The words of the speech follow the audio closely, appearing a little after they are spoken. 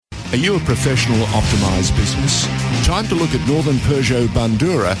Are you a professional optimised business? Time to look at Northern Peugeot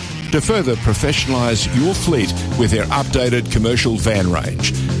Bandura to further professionalise your fleet with their updated commercial van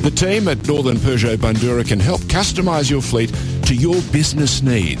range. The team at Northern Peugeot Bandura can help customise your fleet to your business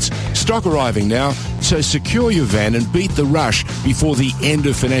needs. Stock arriving now, so secure your van and beat the rush before the end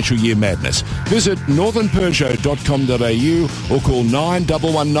of financial year madness. Visit northernpeugeot.com.au or call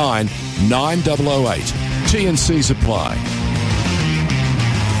 9119 9008. T&Cs apply.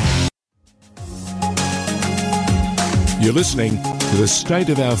 You're listening to the State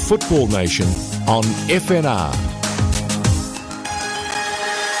of Our Football Nation on FNR.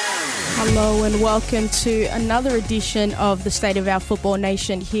 Hello and welcome to another edition of the State of Our Football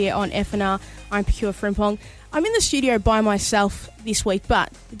Nation here on FNR. I'm Pokuah Frimpong. I'm in the studio by myself this week,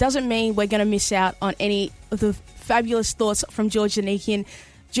 but it doesn't mean we're going to miss out on any of the fabulous thoughts from George Zanikian.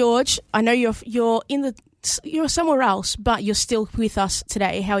 George, I know you're somewhere else, but you're still with us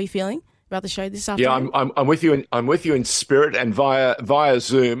today. How are you feeling about the show this afternoon? Yeah, I'm with you. I'm with you in spirit and via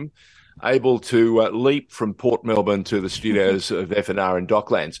Zoom, able to leap from Port Melbourne to the studios of FNR in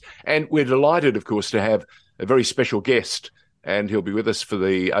Docklands. And we're delighted, of course, to have a very special guest, and he'll be with us for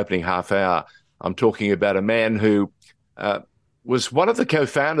the opening half hour. I'm talking about a man who was one of the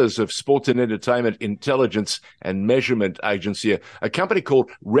co-founders of Sports and Entertainment Intelligence and Measurement Agency, a company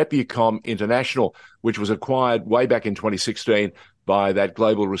called Repucom International, which was acquired way back in 2016 by that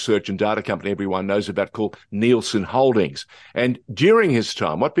global research and data company everyone knows about called Nielsen Holdings. And during his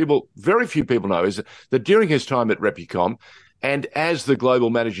time, very few people know is that during his time at Repucom and as the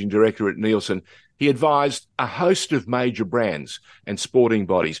global managing director at Nielsen, he advised a host of major brands and sporting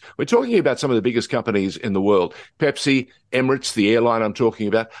bodies. We're talking about some of the biggest companies in the world: Pepsi, Emirates, the airline I'm talking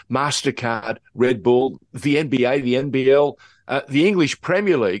about, MasterCard, Red Bull, the NBA, the NBL, the English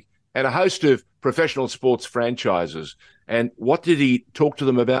Premier League, and a host of professional sports franchises. And what did he talk to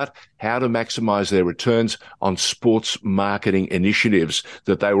them about? How to maximize their returns on sports marketing initiatives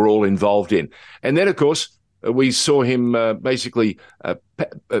that they were all involved in. And then, of course, we saw him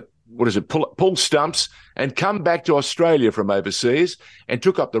pull stumps and come back to Australia from overseas and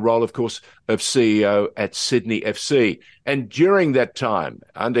took up the role, of course, of CEO at Sydney FC. And during that time,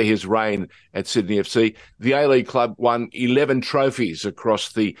 under his reign at Sydney FC, the A-League club won 11 trophies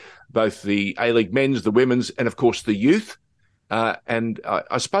across both the A-League men's, the women's, and, of course, the youth. And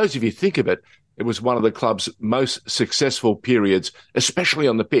I suppose if you think of it, it was one of the club's most successful periods, especially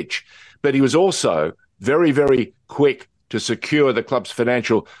on the pitch. But he was also very, very quick to secure the club's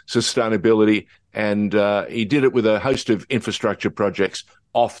financial sustainability, and he did it with a host of infrastructure projects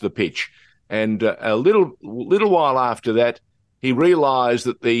off the pitch. And a little while after that, he realised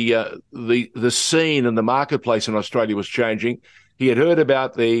that the scene and the marketplace in Australia was changing. He had heard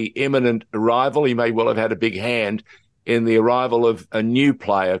about the imminent arrival. He may well have had a big hand in the arrival of a new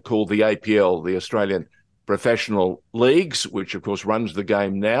player called the APL, the Australian Professional Leagues, which of course runs the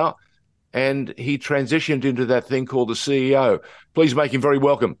game now. And he transitioned into that thing called the CEO. Please make him very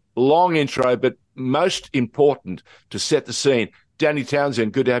welcome. Long intro, but most important to set the scene. Danny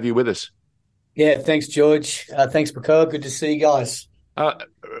Townsend, good to have you with us. Yeah, thanks, George. Thanks, Pokuah. Good to see you guys.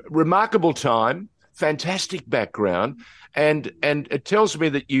 Remarkable time, fantastic background, and it tells me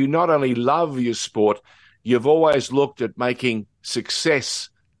that you not only love your sport, you've always looked at making success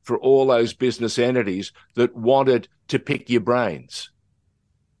for all those business entities that wanted to pick your brains.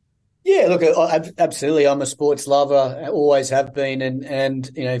 Yeah, look, absolutely. I'm a sports lover. I always have been, and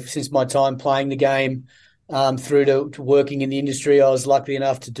since my time playing the game through to working in the industry, I was lucky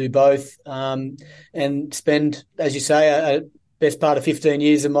enough to do both and spend, as you say, a best part of 15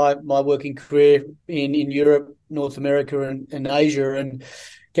 years of my working career in Europe, North America, and Asia, and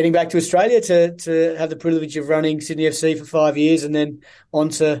getting back to Australia to have the privilege of running Sydney FC for 5 years, and then on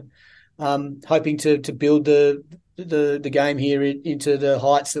to hoping to build the game here into the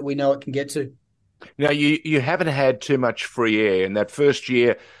heights that we know it can get to. Now, you haven't had too much free air. In that first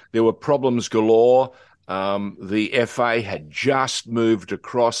year, there were problems galore. The FA had just moved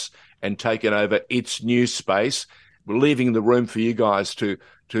across and taken over its new space, leaving the room for you guys to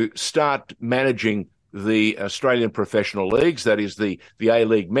start managing the Australian professional leagues, that is the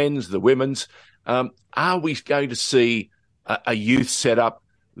A-League men's, the women's. Are we going to see a youth setup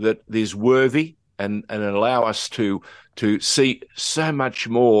that is worthy and allow us to see so much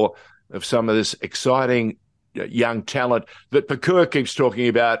more of some of this exciting young talent that Pokuah keeps talking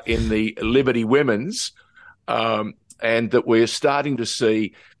about in the Liberty Women's, and that we're starting to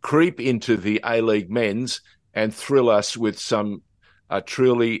see creep into the A-League men's and thrill us with some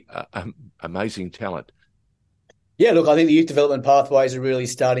truly amazing talent? Yeah, look, I think the youth development pathways are really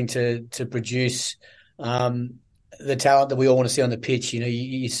starting to produce the talent that we all want to see on the pitch.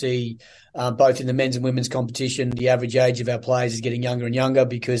 You see both in the men's and women's competition, the average age of our players is getting younger and younger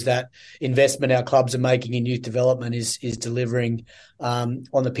because that investment our clubs are making in youth development is delivering on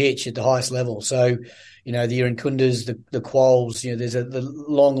the pitch at the highest level. So, the Irankundas, the Quolls, there's a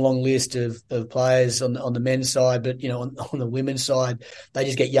long list of players on the men's side, but, on the women's side, they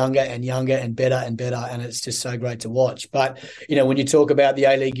just get younger and younger and better, and it's just so great to watch. But, when you talk about the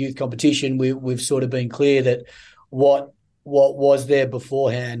A-League youth competition, we've sort of been clear that what was there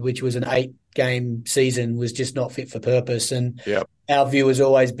beforehand, which was an 8-game season, was just not fit for purpose. And Our view has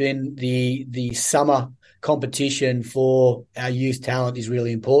always been the summer competition for our youth talent is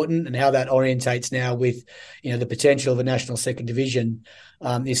really important, and how that orientates now with, the potential of a national second division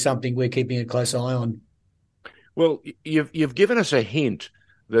is something we're keeping a close eye on. Well, you've given us a hint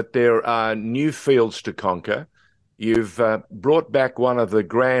that there are new fields to conquer. You've brought back one of the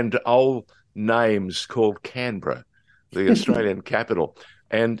grand old names called Canberra, the Australian capital,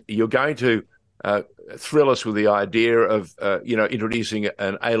 and you're going to thrill us with the idea of introducing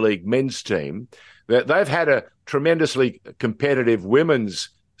an A-League men's team. They've had a tremendously competitive women's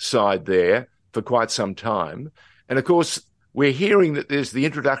side there for quite some time. And, of course, we're hearing that there's the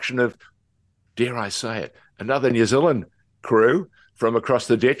introduction of, dare I say it, another New Zealand crew from across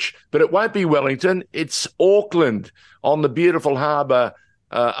the ditch. But it won't be Wellington. It's Auckland on the beautiful harbour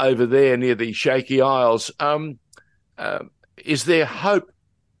over there near the Shaky Isles. Is there hope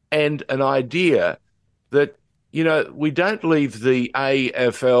and an idea that, we don't leave the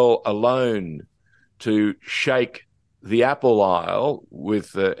AFL alone to shake the Apple Isle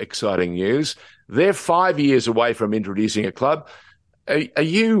with exciting news? They're 5 years away from introducing a club. Are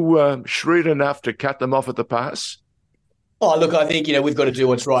you shrewd enough to cut them off at the pass? Oh, look, I think, we've got to do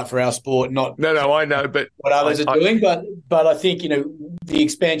what's right for our sport, not No, I know, but what others are doing. But I think, the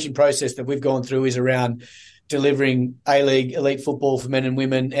expansion process that we've gone through is around delivering A-League elite football for men and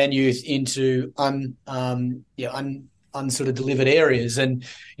women and youth into unsort of delivered areas. And,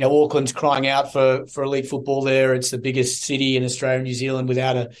 Auckland's crying out for elite football there. It's the biggest city in Australia and New Zealand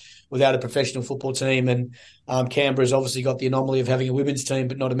without a professional football team. And Canberra's obviously got the anomaly of having a women's team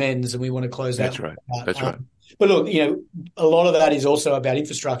but not a men's, and we want to close that. That's right. But look, a lot of that is also about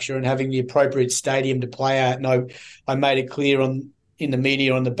infrastructure and having the appropriate stadium to play at. No, I made it clear in the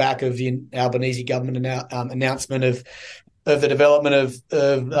media on the back of the Albanese government announcement of the development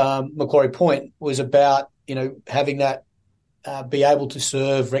of Macquarie Point was about, having that be able to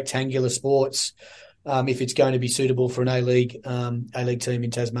serve rectangular sports if it's going to be suitable for an A-League team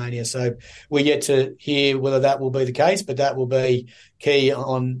in Tasmania. So we're yet to hear whether that will be the case, but that will be key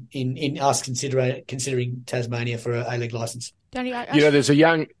in us considering Tasmania for an A-League licence. Danny, there's a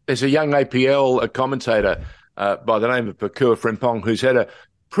young APL commentator by the name of Pokuah Frimpong who's had a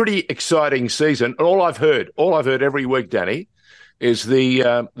pretty exciting season. And all I've heard every week, Danny, is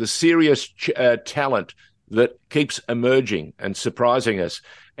the serious talent that keeps emerging and surprising us.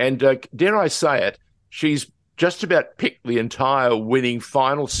 And dare I say it, she's just about picked the entire winning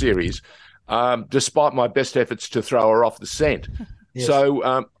final series, despite my best efforts to throw her off the scent. Yes.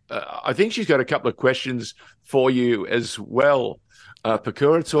 So I think she's got a couple of questions for you as well.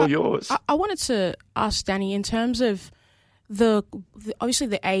 Pokuah, it's all yours. I wanted to ask Danny, in terms of obviously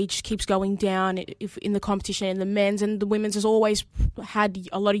the age keeps going down in the competition, in the men's and the women's has always had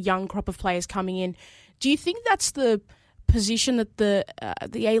a lot of young crop of players coming in. Do you think that's the position that the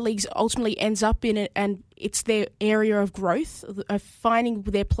A-Leagues ultimately ends up in, and it's their area of growth, of finding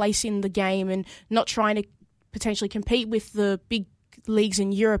their place in the game and not trying to potentially compete with the big leagues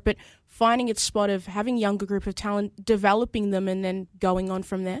in Europe, but finding its spot of having a younger group of talent, developing them, and then going on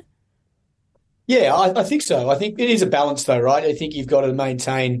from there? Yeah, I think so. I think it is a balance, though, right? I think you've got to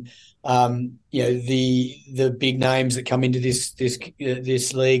maintain, the big names that come into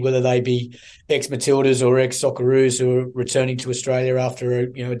this league, whether they be ex-Matildas or ex-Socceroos who are returning to Australia after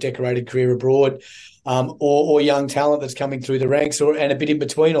a decorated career abroad, or young talent that's coming through the ranks, and a bit in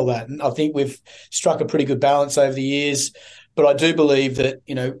between all that. And I think we've struck a pretty good balance over the years. But I do believe that,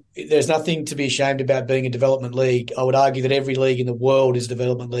 there's nothing to be ashamed about being a development league. I would argue that every league in the world is a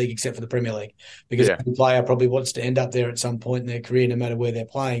development league except for the Premier League, because every player probably wants to end up there at some point in their career, no matter where they're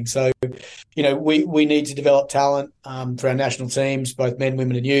playing. So, we need to develop talent for our national teams, both men,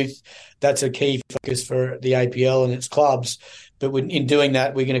 women and youth. That's a key focus for the APL and its clubs. But in doing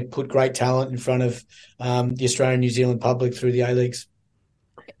that, we're going to put great talent in front of the Australian New Zealand public through the A-Leagues.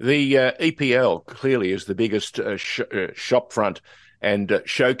 The EPL clearly is the biggest shopfront and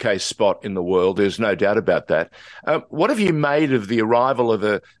showcase spot in the world. There's no doubt about that. What have you made of the arrival of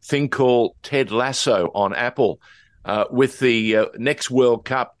a thing called Ted Lasso on Apple, with the next World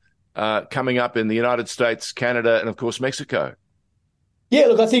Cup coming up in the United States, Canada, and, of course, Mexico? Yeah,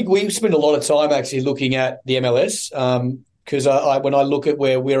 look, I think we spend a lot of time actually looking at the MLS because when I look at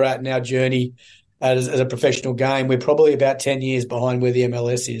where we're at in our journey as a professional game, we're probably about 10 years behind where the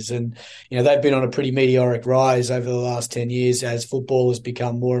MLS is. And, they've been on a pretty meteoric rise over the last 10 years as football has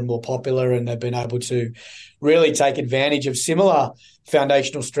become more and more popular, and they've been able to really take advantage of similar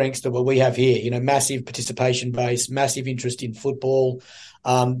foundational strengths to what we have here. Massive participation base, massive interest in football.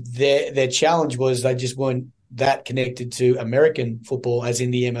 Their challenge was they just weren't that connected to American football as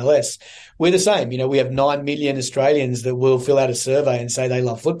in the MLS. We're the same. We have 9 million Australians that will fill out a survey and say they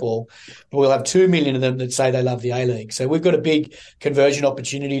love football. But we'll have 2 million of them that say they love the A-League. So we've got a big conversion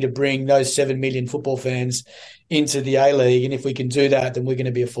opportunity to bring those 7 million football fans into the A-League. And if we can do that, then we're going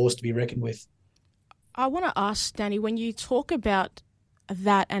to be a force to be reckoned with. I want to ask, Danny, when you talk about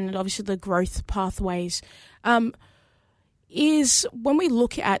that and obviously the growth pathways, is when we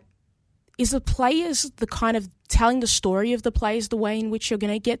look at is the players the kind of telling the story of the players the way in which you're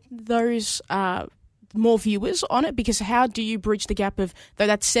going to get those more viewers on it? Because how do you bridge the gap of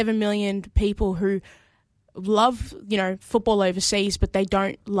that 7 million people who love football overseas, but they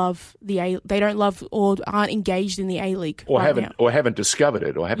don't love or aren't engaged in the A-League or haven't discovered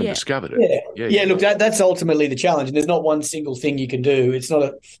it discovered it. Yeah. Look, that's ultimately the challenge, and there's not one single thing you can do. It's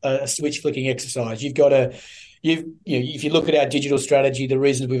not a switch flicking exercise. You've got to. If you look at our digital strategy, the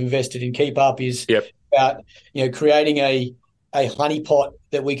reason we've invested in Keep Up is about creating a honeypot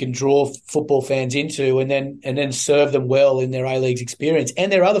that we can draw football fans into, and then serve them well in their A-Leagues experience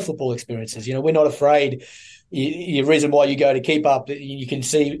and their other football experiences. We're not afraid. The reason why you go to Keep Up, you can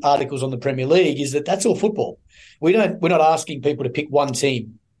see articles on the Premier League, is that's all football. We're not asking people to pick one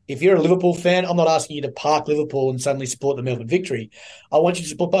team. If you're a Liverpool fan, I'm not asking you to park Liverpool and suddenly support the Melbourne Victory. I want you to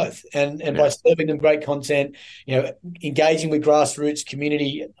support both. And by serving them great content, engaging with grassroots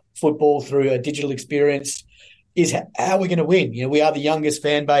community football through a digital experience is how we're going to win. We are the youngest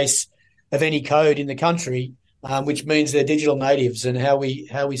fan base of any code in the country, which means they're digital natives, and how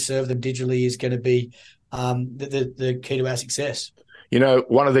we serve them digitally is going to be the key to our success.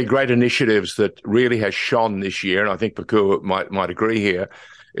 One of the great initiatives that really has shone this year, and I think Pokuah might agree here,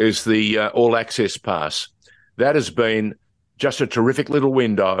 is the All Access Pass. That has been just a terrific little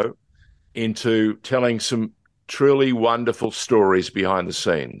window into telling some truly wonderful stories behind the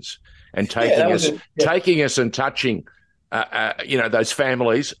scenes and taking us and touching, those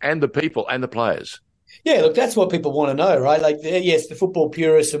families and the people and the players. Yeah, look, that's what people want to know, right? Like, yes, the football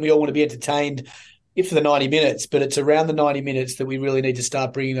purists, and we all want to be entertained for the 90 minutes, but it's around the 90 minutes that we really need to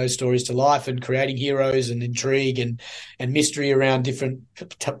start bringing those stories to life and creating heroes and intrigue and mystery around different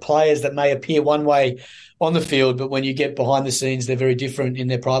players that may appear one way on the field, but when you get behind the scenes, they're very different in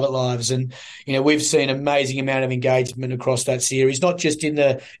their private lives. And, we've seen an amazing amount of engagement across that series, not just in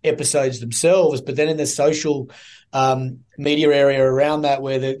the episodes themselves, but then in the social media area around that,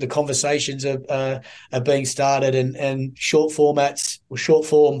 where the conversations are being started, and short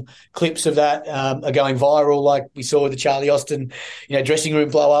form clips of that are going viral, like we saw with the Charlie Austin, dressing room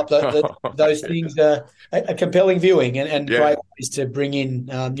blow up. Those things are compelling viewing and great ways to bring in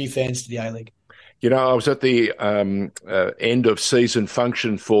new fans to the A-League. I was at the end of season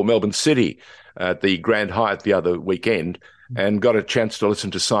function for Melbourne City at the Grand Hyatt the other weekend, and got a chance to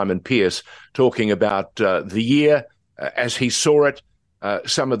listen to Simon Pearce talking about the year as he saw it,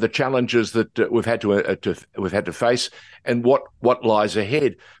 some of the challenges that we've had to face, and what lies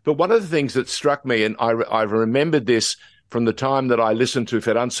ahead. But one of the things that struck me, and I remembered this from the time that I listened to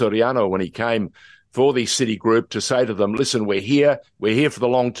Ferran Soriano when he came for the City Group to say to them, listen, we're here for the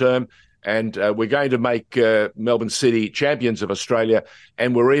long term, and we're going to make Melbourne City champions of Australia,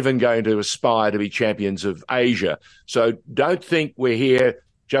 and we're even going to aspire to be champions of Asia. So don't think we're here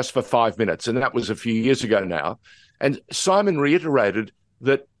just for 5 minutes. And that was a few years ago now. And Simon reiterated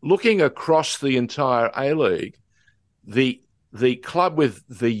that looking across the entire A-League, the club with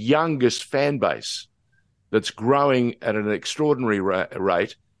the youngest fan base that's growing at an extraordinary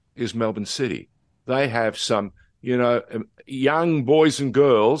rate is Melbourne City. They have some, young boys and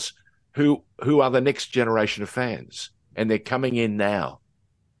girls who are the next generation of fans, and they're coming in now.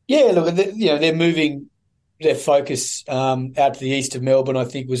 Yeah, look, they're moving their focus out to the east of Melbourne. I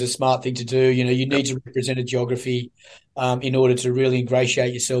think was a smart thing to do. You need to represent a geography in order to really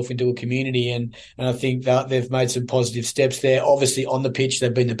ingratiate yourself into a community, and I think that they've made some positive steps there. Obviously, on the pitch,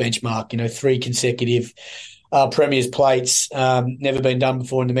 they've been the benchmark. 3 consecutive Premier's plates, never been done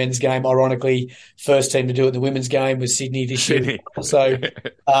before in the men's game. Ironically, first team to do it in the women's game was Sydney this year. So,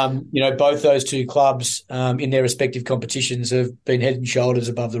 both those two clubs in their respective competitions have been head and shoulders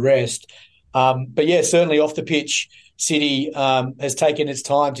above the rest. But yeah, certainly off the pitch, City has taken its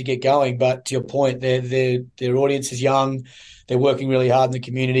time to get going. But to your point, their audience is young. They're working really hard in the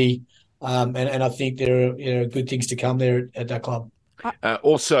community. And I think there are good things to come there at that club.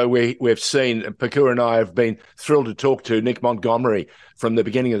 Also, we've seen, Pokuah and I have been thrilled to talk to Nick Montgomery from the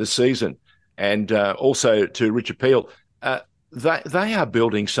beginning of the season, and also to Richard Peel. They are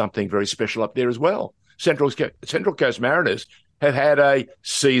building something very special up there as well. Central Coast Mariners have had a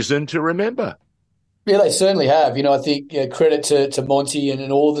season to remember. Yeah, they certainly have. I think credit to Monty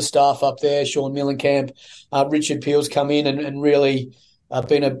and all the staff up there, Sean Millenkamp, Richard Peel's come in and really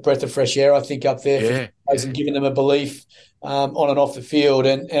been a breath of fresh air, I think, up there for guys and giving them a belief on and off the field,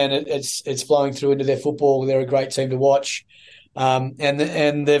 and it's flowing through into their football. They're a great team to watch, and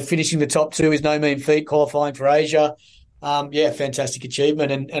they're finishing the top two is no mean feat, qualifying for Asia. Fantastic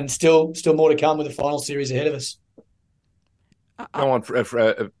achievement, and still more to come with the final series ahead of us. Go on,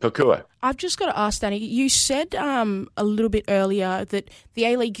 Pokuah. I've just got to ask, Danny. You said a little bit earlier that the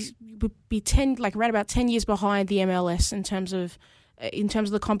A-League would be around about 10 years behind the MLS in terms of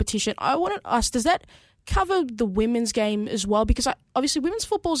the competition. I want to ask, does that cover the women's game as well? Because obviously women's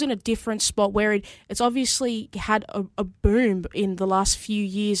football's in a different spot where it's obviously had a boom in the last few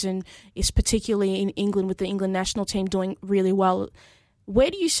years, and is particularly in England with the England national team doing really well.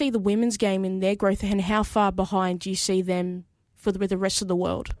 Where do you see the women's game in their growth, and how far behind do you see them with the rest of the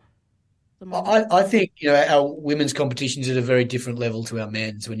world? I think our women's competitions at a very different level to our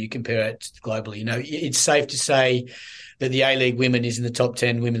men's when you compare it globally. It's safe to say that the A-League women is in the top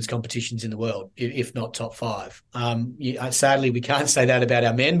 10 women's competitions in the world, if not top 5. Sadly, we can't say that about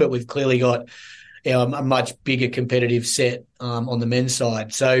our men, but we've clearly got a much bigger competitive set on the men's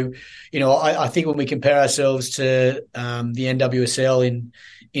side. So, I think when we compare ourselves to the NWSL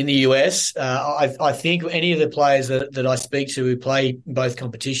in the US, I think any of the players that I speak to who play both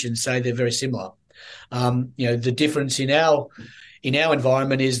competitions say they're very similar. The difference in our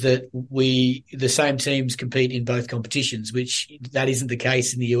environment is that the same teams compete in both competitions, which that isn't the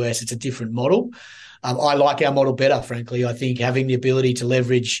case in the US. It's a different model. I like our model better, frankly. I think having the ability to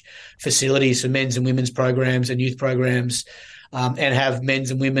leverage facilities for men's and women's programs and youth programs, and have men's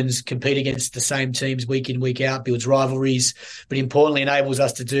and women's compete against the same teams week in, week out, builds rivalries, but importantly enables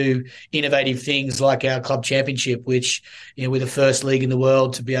us to do innovative things like our club championship, which, we're the first league in the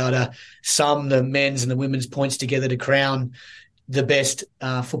world to be able to sum the men's and the women's points together to crown the best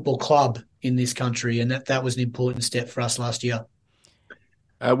football club in this country. And that was an important step for us last year.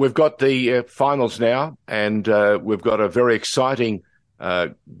 We've got the finals now, and we've got a very exciting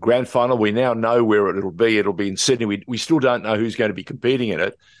grand final. We now know where it'll be. It'll be in Sydney. We still don't know who's going to be competing in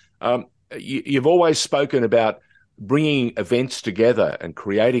it. You've always spoken about bringing events together and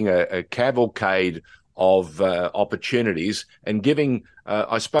creating a cavalcade of opportunities and giving,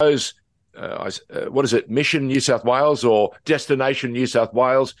 I suppose, what is it, Mission New South Wales or Destination New South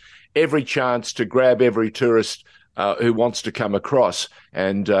Wales, every chance to grab every tourist who wants to come across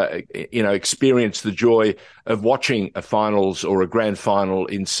and, experience the joy of watching a finals or a grand final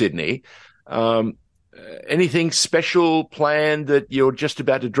in Sydney. Anything special planned that you're just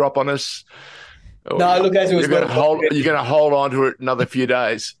about to drop on us? No, look, as it was you're going to hold on to it another few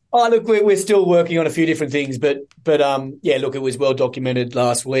days. Oh, look, we're still working on a few different things, but look, it was well documented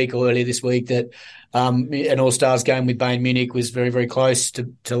last week or earlier this week that an All-Stars game with Bayern Munich was very, very close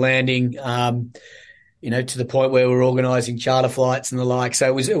to landing. To the point where we're organising charter flights and the like. So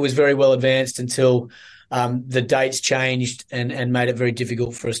it was very well advanced until the dates changed and made it very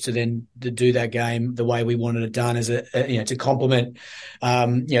difficult for us to then do that game the way we wanted it done as to complement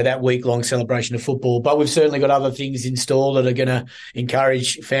that week-long celebration of football. But we've certainly got other things in store that are going to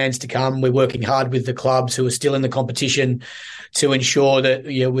encourage fans to come. We're working hard with the clubs who are still in the competition to ensure that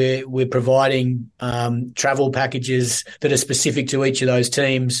we're providing travel packages that are specific to each of those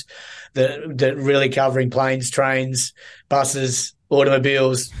teams, that really covering planes, trains, buses,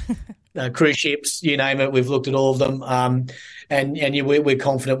 automobiles, cruise ships, you name it. We've looked at all of them. We're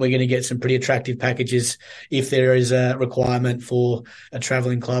confident we're going to get some pretty attractive packages if there is a requirement for a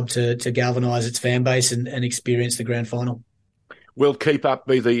travelling club to galvanise its fan base and experience the grand final. Will Keep Up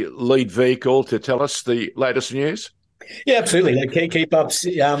be the lead vehicle to tell us the latest news? Yeah, absolutely. Keep Up's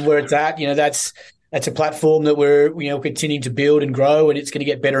where it's at. That's a platform that we're continuing to build and grow, and it's going to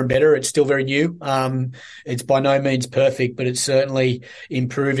get better and better. It's still very new. It's by no means perfect, but it's certainly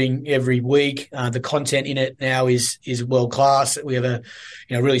improving every week. The content in it now is world class. We have a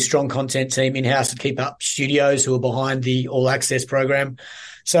really strong content team in house at Keep Up Studios who are behind the All Access program.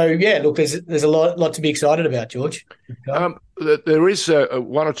 So look, there's a lot to be excited about, George. There is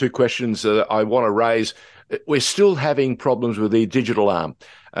one or two questions that I want to raise. We're still having problems with the digital arm.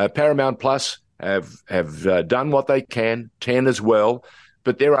 Paramount Plus have done what they can, 10 as well.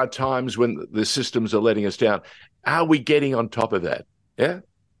 But there are times when the systems are letting us down. Are we getting on top of that? Yeah?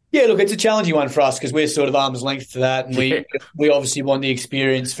 Yeah, look, it's a challenging one for us because we're sort of arm's length to that, and we obviously want the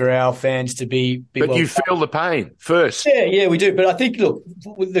experience for our fans to be but well. You feel the pain first. Yeah, we do. But I think, look,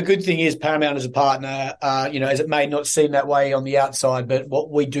 the good thing is Paramount as a partner, as it may not seem that way on the outside, but what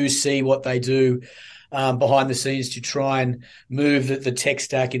we do see what they do behind the scenes to try and move the tech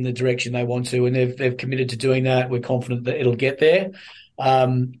stack in the direction they want to, and they've committed to doing that. We're confident that it'll get there.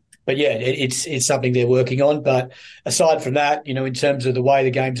 But yeah, it's something they're working on. But aside from that, in terms of the way the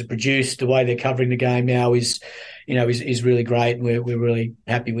games are produced, the way they're covering the game now is really great. And we're really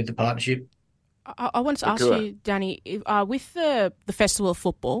happy with the partnership. I wanted to ask you, Danny, with the Festival of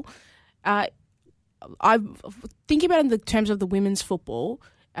Football, I'm thinking about it in the terms of the women's football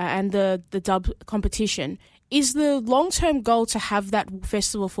and the dub competition. Is the long-term goal to have that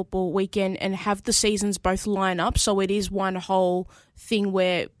Festival of Football weekend and have the seasons both line up so it is one whole thing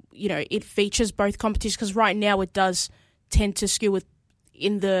where it features both competitions? Because right now it does tend to skew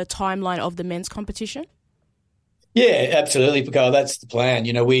in the timeline of the men's competition. Yeah, absolutely, Pokuah. That's the plan.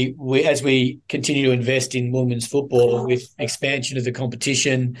 We as we continue to invest in women's football with expansion of the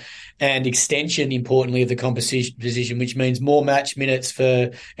competition and extension, importantly, of the competition, which means more match minutes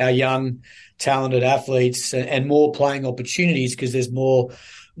for our young, talented athletes and more playing opportunities because there's more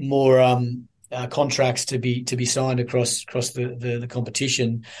contracts to be signed across the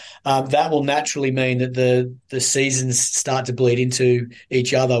competition. That will naturally mean that the seasons start to bleed into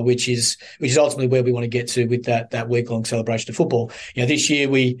each other, which is ultimately where we want to get to with that week-long celebration of football. This year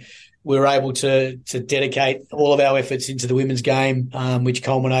we were able to dedicate all of our efforts into the women's game, which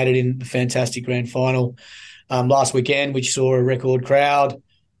culminated in the fantastic grand final last weekend, which saw a record crowd.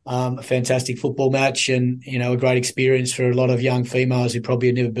 A fantastic football match and, a great experience for a lot of young females who probably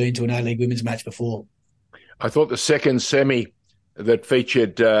had never been to an A-League women's match before. I thought the second semi that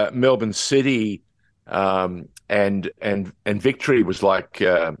featured Melbourne City and Victory was like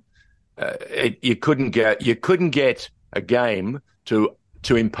you couldn't get a game to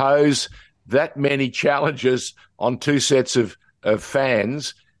impose that many challenges on two sets of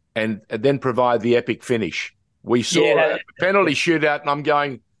fans and then provide the epic finish. We saw a penalty shootout and I'm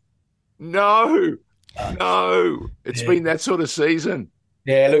going, No, it's been that sort of season.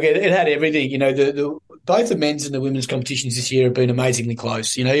 Yeah, look, it had everything. Both the men's and the women's competitions this year have been amazingly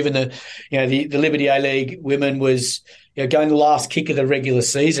close. Even the Liberty A-League women was going the last kick of the regular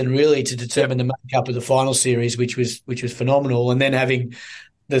season really to determine the makeup of the final series, which was phenomenal, and then having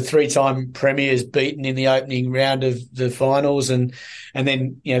the three-time premiers beaten in the opening round of the finals, and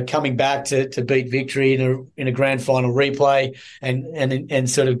then coming back to beat Victory in a grand final replay and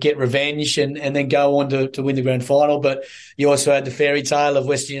sort of get revenge and then go on to win the grand final. But you also had the fairy tale of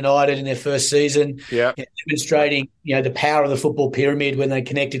Western United in their first season, demonstrating the power of the football pyramid when they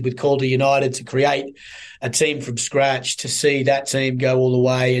connected with Calder United to create a team from scratch, to see that team go all the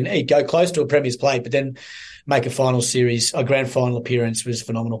way and go close to a Premier's plate, but then make a grand final appearance was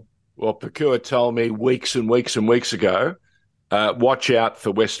phenomenal. Well, Pokuah told me weeks and weeks and weeks ago, watch out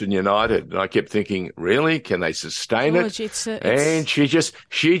for Western United. And I kept thinking, really? Can they sustain George, it? And she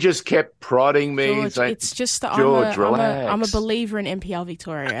just kept prodding me. George, saying, it's just that relax. I'm a believer in NPL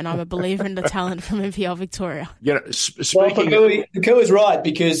Victoria, and I'm a believer in the talent from NPL Victoria. Speaking Pokuah's right,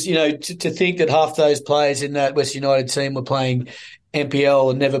 because, to think that half those players in that Western United team were playing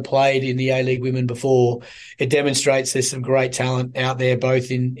NPL and never played in the A-League women before, it demonstrates there's some great talent out there,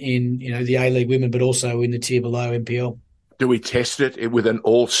 both in the A-League women, but also in the tier below NPL. Do we test it with an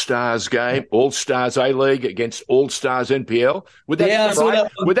All-Stars game, All-Stars A-League against All-Stars NPL? Would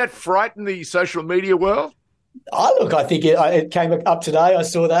that frighten the social media world? I think it came up today. I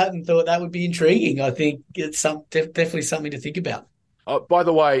saw that and thought that would be intriguing. I think it's definitely something to think about. By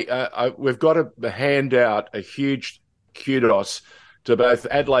the way, we've got to hand out a huge kudos to both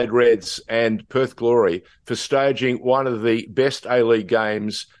Adelaide Reds and Perth Glory for staging one of the best A-League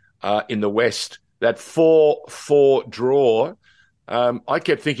games in the West. That 4-4 draw. I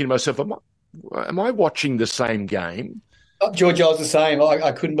kept thinking to myself, am I watching the same game? George, I was the same.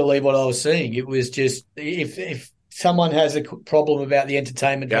 I couldn't believe what I was seeing. It was just, if someone has a problem about the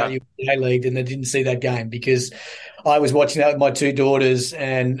entertainment value of the A-League, then they didn't see that game, because I was watching that with my two daughters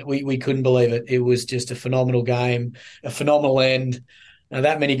and we couldn't believe it. It was just a phenomenal game, a phenomenal end.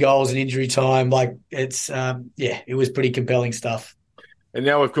 That many goals in injury time, it was pretty compelling stuff. And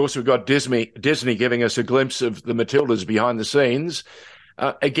now, of course, we've got Disney giving us a glimpse of the Matildas behind the scenes.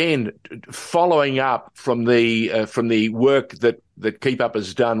 Again, following up from the work that Keep Up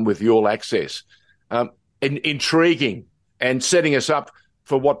has done with the All Access. Intriguing and setting us up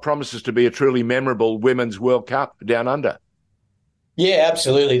for what promises to be a truly memorable Women's World Cup down under. Yeah,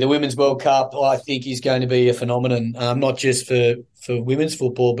 absolutely. The Women's World Cup, I think, is going to be a phenomenon, not just for women's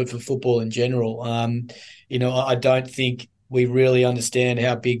football, but for football in general. I don't think we really understand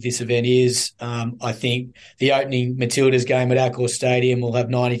how big this event is. I think the opening Matildas game at Accor Stadium will have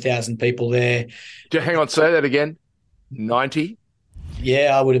 90,000 people there. Hang on, say that again. 90?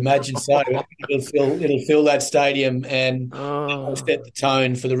 Yeah, I would imagine so. It'll fill that stadium and set the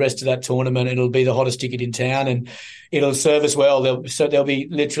tone for the rest of that tournament. It'll be the hottest ticket in town, and it'll serve us well. There'll be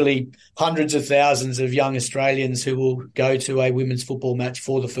literally hundreds of thousands of young Australians who will go to a women's football match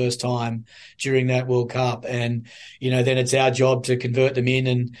for the first time during that World Cup. And, then it's our job to convert them in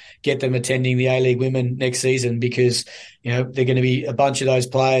and get them attending the A-League Women next season, because, they're going to be a bunch of those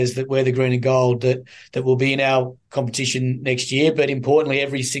players that wear the green and gold that will be in our competition next year. But importantly,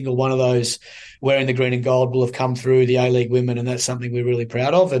 every single one of those wearing the green and gold will have come through the A-League Women, and that's something we're really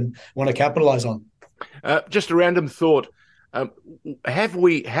proud of and want to capitalise on. Just a random thought. Have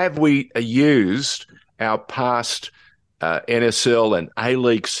we used our past NSL and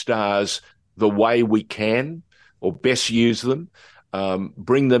A-League stars the way we can, or best use them,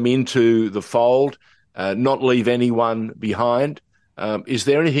 bring them into the fold, not leave anyone behind? Is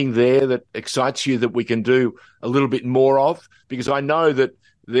there anything there that excites you that we can do a little bit more of? Because I know that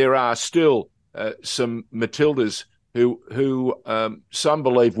there are still some Matildas who some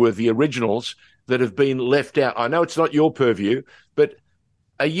believe were the originals that have been left out. I know it's not your purview, but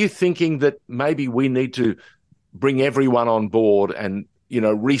are you thinking that maybe we need to bring everyone on board and,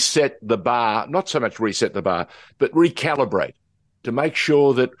 reset the bar, not so much reset the bar, but recalibrate to make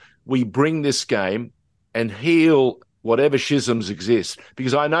sure that we bring this game and heal whatever schisms exist?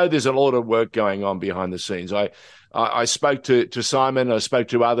 Because I know there's a lot of work going on behind the scenes. I spoke to Simon, I spoke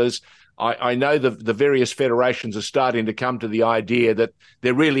to others. I know the various federations are starting to come to the idea that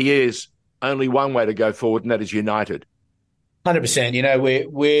there really is only one way to go forward, and that is united.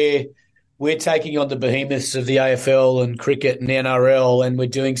 100%. We're taking on the behemoths of the AFL and cricket and NRL, and we're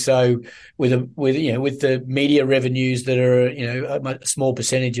doing so with the media revenues that are a small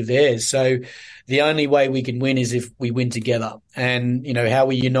percentage of theirs. So the only way we can win is if we win together. And how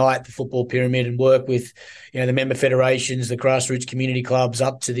we unite the football pyramid and work with the member federations, the grassroots community clubs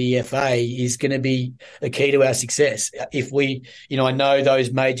up to the FA is going to be a key to our success. If we, I know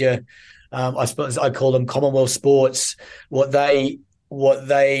those major, I suppose I call them Commonwealth sports, what they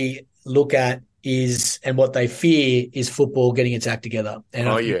look at is, and what they fear is, football getting its act together. And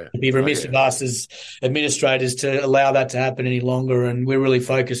it'd be remiss of us as administrators to allow that to happen any longer. And we're really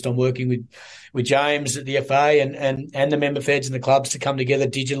focused on working with James at the FA and the member feds and the clubs to come together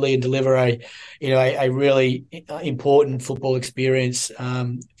digitally and deliver a really important football experience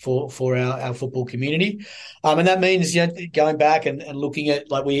for our football community. And that means going back and looking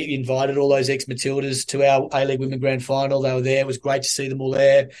at, like, we invited all those ex-Matildas to our A-League Women Grand Final. They were there. It was great to see them all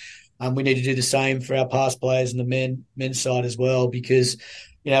there. We need to do the same for our past players and the men's side as well, because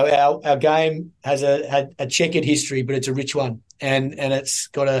our game has a checkered history, but it's a rich one, and it's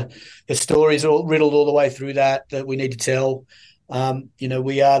got the stories all riddled all the way through that we need to tell.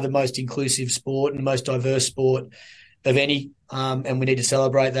 We are the most inclusive sport and the most diverse sport of any, and we need to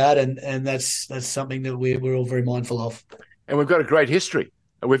celebrate that, and that's something that we're all very mindful of. And we've got a great history.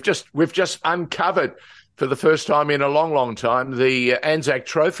 We've just uncovered for the first time in a long, long time the Anzac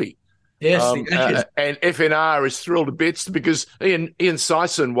Trophy. Yes, and FNR is thrilled to bits because Ian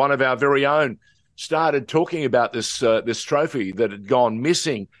Sison, one of our very own, started talking about this trophy that had gone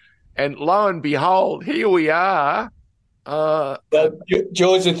missing, and lo and behold, here we are.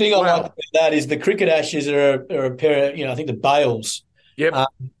 George, the thing I like about that is the cricket ashes are a pair of, I think the bails. Yep.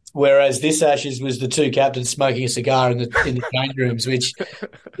 Whereas this ashes was the two captains smoking a cigar in the change rooms, which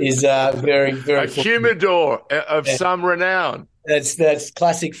is very, very. A humidor of some renown. That's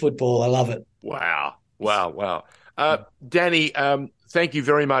classic football. I love it. Wow. Danny, thank you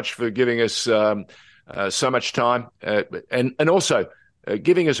very much for giving us so much time and also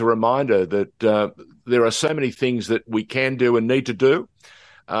giving us a reminder that there are so many things that we can do and need to do,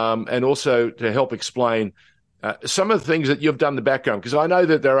 and also to help explain some of the things that you've done in the background, because I know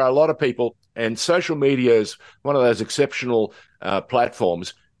that there are a lot of people, and social media is one of those exceptional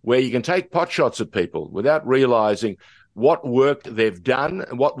platforms where you can take pot shots at people without realizing what work they've done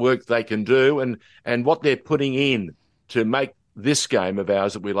and what work they can do and what they're putting in to make this game of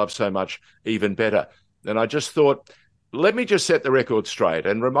ours that we love so much even better. And I just thought, let me just set the record straight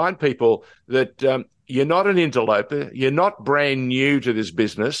and remind people that you're not an interloper. You're not brand new to this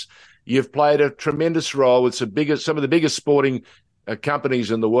business. You've played a tremendous role with some of the biggest sporting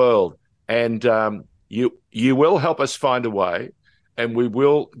companies in the world. And you will help us find a way. and we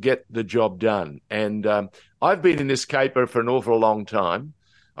will get the job done. And I've been in this caper for an awful long time.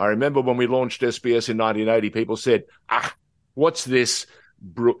 I remember when we launched SBS in 1980, people said, what's this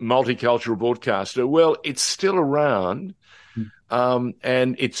multicultural broadcaster? Well, it's still around,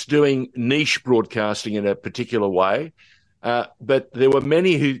 and it's doing niche broadcasting in a particular way. But there were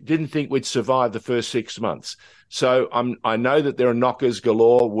many who didn't think we'd survive the first 6 months. So I know that there are knockers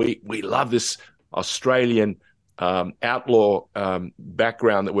galore. We love this Australian outlaw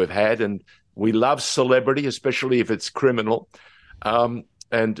background that we've had, and we love celebrity, especially if it's criminal.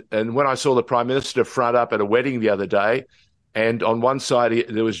 And when I saw the Prime Minister front up at a wedding the other day, and on one side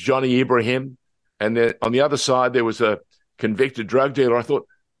there was Johnny Ibrahim, and then on the other side there was a convicted drug dealer, I thought,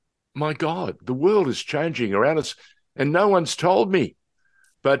 my God, the world is changing around us, and no one's told me.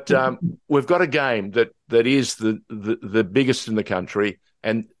 But we've got a game that is the biggest in the country,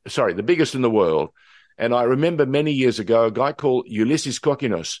 the biggest in the world. And I remember many years ago a guy called Ulysses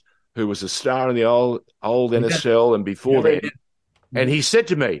Kokinos, who was a star in the old NSL and before then. And he said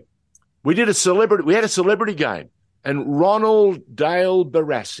to me, we had a celebrity game, and Ronald Dale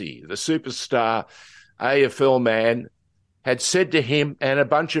Barassi, the superstar AFL man, had said to him and a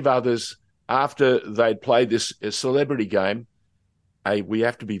bunch of others after they'd played this celebrity game, hey, we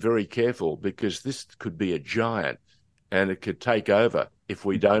have to be very careful because this could be a giant and it could take over if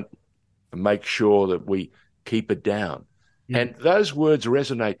we don't make sure that we keep it down. Yeah. And those words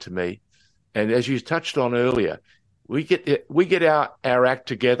resonate to me. And as you touched on earlier, we get our act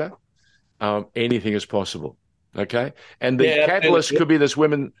together, anything is possible. Okay, and the catalyst could be this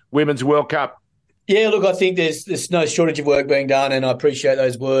Women's World Cup. Yeah, look, I think there's no shortage of work being done, and I appreciate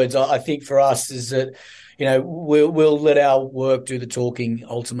those words. I think for us is that, we'll let our work do the talking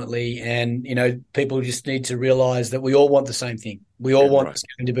ultimately, and people just need to realise that we all want the same thing. We all want this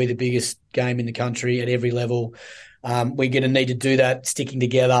game to be the biggest game in the country at every level. We're going to need to do that sticking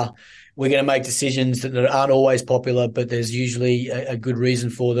together. We're going to make decisions that aren't always popular, but there's usually a good reason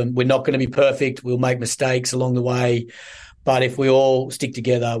for them. We're not going to be perfect. We'll make mistakes along the way. But if we all stick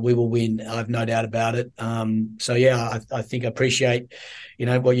together, we will win. I have no doubt about it. I think I appreciate,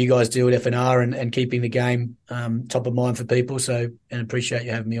 what you guys do at FNR and keeping the game top of mind for people. And appreciate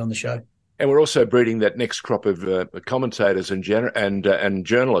you having me on the show. And we're also breeding that next crop of commentators and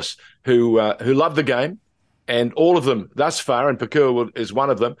journalists who love the game, and all of them thus far, and Pokuah is one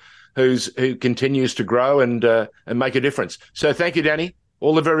of them, who continues to grow and make a difference. So thank you, Danny.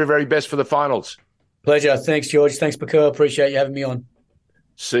 All the very, very best for the finals. Pleasure. Thanks, George. Thanks, Pokuah. Appreciate you having me on.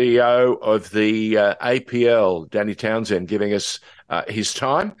 CEO of the APL, Danny Townsend, giving us his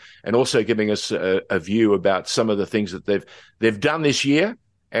time and also giving us a view about some of the things that they've done this year,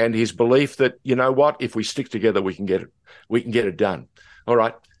 and his belief that, if we stick together, we can get it done. All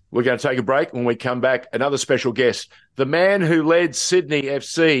right. We're going to take a break. When we come back, another special guest, the man who led Sydney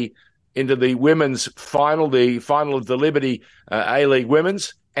FC into the women's final, the final of the Liberty A-League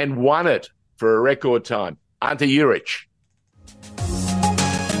Women's, and won it for a record time, Ante Juric.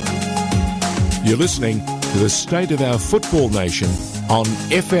 You're listening to the State of Our Football Nation on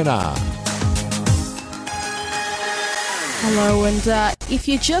FNR. Hello, and if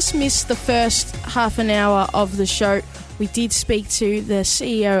you just missed the first half an hour of the show, we did speak to the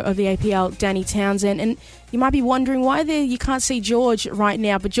CEO of the APL, Danny Townsend, and you might be wondering why you can't see George right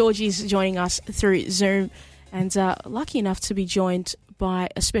now, but George is joining us through Zoom, and lucky enough to be joined by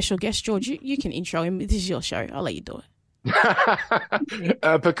a special guest. George, you can intro him. This is your show. I'll let you do it.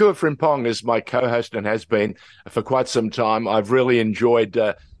 Pokuah Frimpong is my co-host and has been for quite some time. I've really enjoyed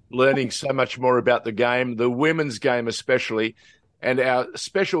learning so much more about the game, the women's game especially. And our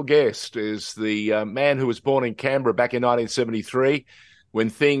special guest is the man who was born in Canberra back in 1973 when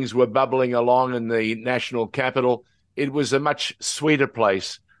things were bubbling along in the national capital. It was a much sweeter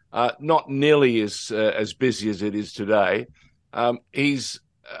place, not nearly as busy as it is today. He's,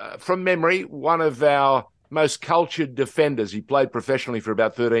 from memory, one of our most cultured defenders. He played professionally for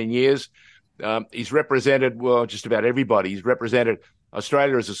about 13 years. He's represented, just about everybody. He's represented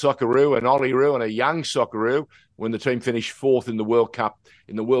Australia as a Socceroo, an Olyroos, and a young Socceroo when the team finished fourth in the World Cup,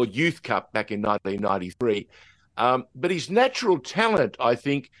 in the World Youth Cup back in 1993. But his natural talent, I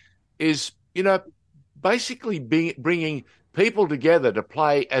think, is, basically bringing people together to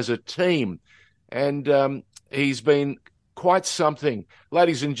play as a team. And he's been quite something.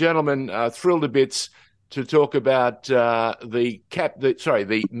 Ladies and gentlemen, thrilled to bits to talk about the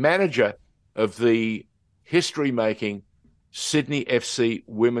manager of the history-making Sydney FC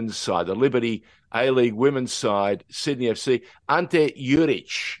women's side, the Liberty A-League women's side, Sydney FC, Ante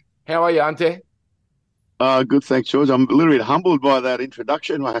Juric. How are you, Ante? Good, thanks, George. I'm a little bit humbled by that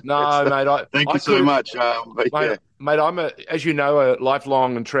introduction, mate. No, mate. Thank you so much. Mate, I'm as you know, a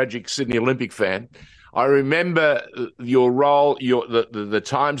lifelong and tragic Sydney Olympic fan. I remember your role, the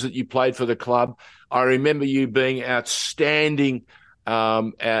times that you played for the club. I remember you being outstanding,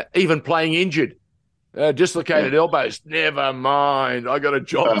 even playing injured, dislocated elbows. Never mind, I got a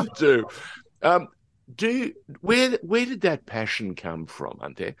job to do. Where did that passion come from,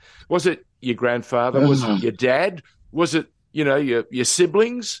 Ante? Was it your grandfather? Was it your dad? Was it your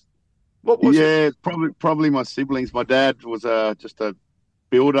siblings? What was it? Probably my siblings. My dad was just a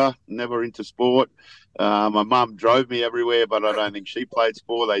builder, never into sport. My mum drove me everywhere, but I don't think she played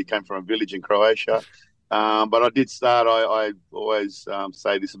sport. They came from a village in Croatia. But I did start. I always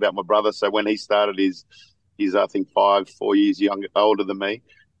say this about my brother. So when he started, he's I think 4 years older than me.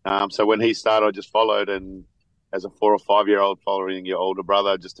 So when he started, I just followed, and as a 4 or 5 year old, following your older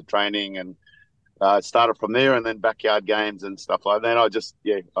brother just to training, and it started from there, and then backyard games and stuff like that.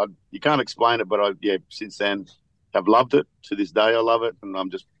 You can't explain it, but since then have loved it. To this day, I love it, and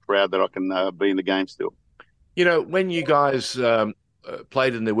I'm just proud that I can be in the game still. When you guys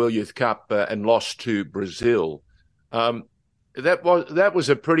played in the World Youth Cup and lost to Brazil, that was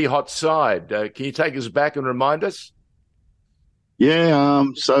a pretty hot side. Can you take us back and remind us? Yeah,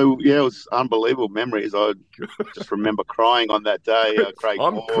 it was unbelievable memories. I just remember crying on that day. Craig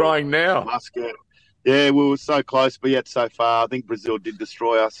I'm Moore, crying now. Muscat. Yeah, we were so close, but yet so far. I think Brazil did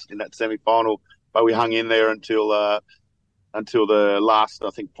destroy us in that semi-final, but we hung in there until the last, I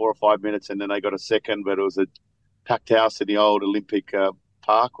think, 4 or 5 minutes, and then they got a second. But it was a packed house in the old Olympic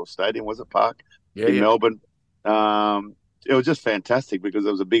Park or stadium, was it Park? In Melbourne. It was just fantastic because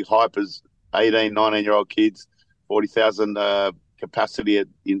there was a big hype as 18, 19-year-old kids, 40,000 capacity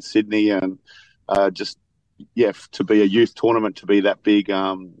in Sydney, and to be a youth tournament, to be that big,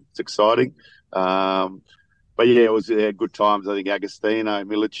 it's exciting. But it was good times. I think Agostino,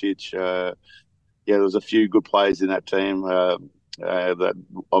 Milicic, there was a few good players in that team that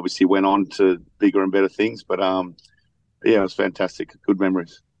obviously went on to bigger and better things. But it was fantastic. Good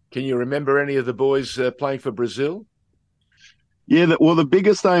memories. Can you remember any of the boys playing for Brazil? Yeah, the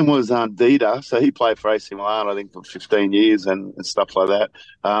biggest name was Dida. So he played for AC Milan, I think, for 15 years and stuff like that.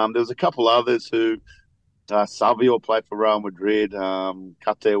 There was a couple others who, Savio played for Real Madrid.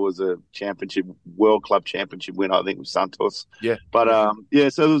 Kate was a World Club Championship winner, I think, with Santos. Yeah. But,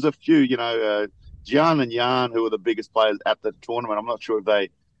 so there was a few, Gian and Jan, who were the biggest players at the tournament. I'm not sure if they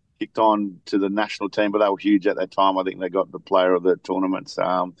kicked on to the national team, but they were huge at that time. I think they got the player of the tournament.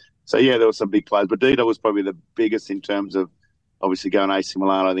 There were some big players. But Dida was probably the biggest in terms of obviously going to AC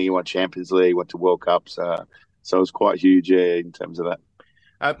Milan. I think he won Champions League, went to World Cups. So it was quite huge in terms of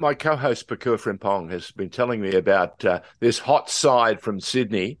that. My co-host Pokuah Frimpong has been telling me about this hot side from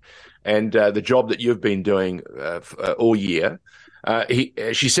Sydney and the job that you've been doing all year.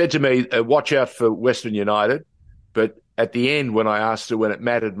 She said to me, watch out for Western United. But at the end, when I asked her when it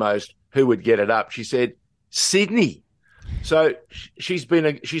mattered most, who would get it up, she said, Sydney. So she's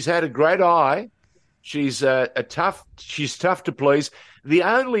had a great eye. She's tough to please. The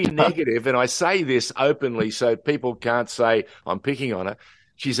only negative, and I say this openly so people can't say I'm picking on her,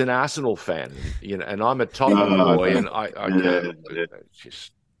 she's an Arsenal fan, and I'm a Tottenham boy, and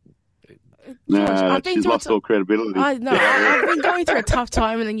she's lost all credibility. I've been going through a tough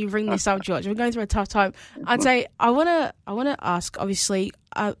time, and then you bring this up, George. I've been going through a tough time. I'd say I wanna ask. Obviously,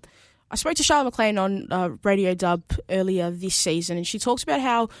 I spoke to Charlotte McLean on Radio Dub earlier this season, and she talks about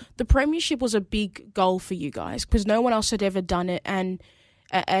how the premiership was a big goal for you guys because no one else had ever done it, and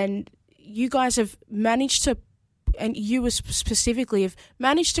you guys have managed to, and you specifically have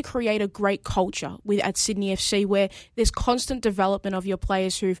managed to create a great culture at Sydney FC where there's constant development of your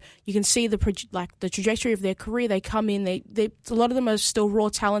players who you can see the trajectory of their career. They come in, a lot of them are still raw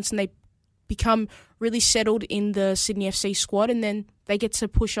talents, and they become really settled in the Sydney FC squad, and then they get to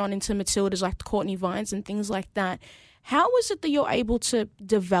push on into Matildas like Courtney Vines and things like that. How is it that you're able to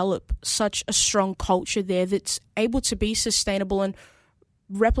develop such a strong culture there that's able to be sustainable and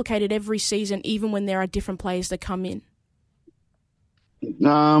replicated every season, even when there are different players that come in?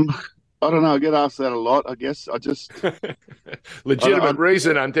 I don't know. I get asked that a lot. I guess I just legitimate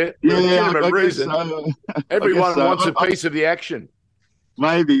reason, Ante. Legitimate reason. So. Everyone wants a piece of the action.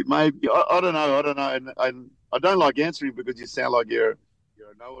 Maybe. I don't know. And I don't like answering because you sound like you're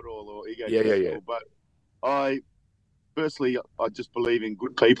a know-it-all or egotistical. Yeah. But I just believe in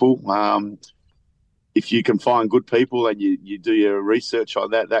good people. If you can find good people and you do your research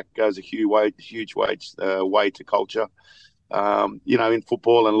on that goes a huge way to culture. In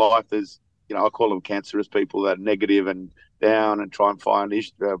football and life, there's I call them cancerous people that are negative and down and try and find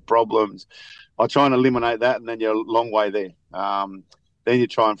problems. I try and eliminate that, and then you're a long way there. Then you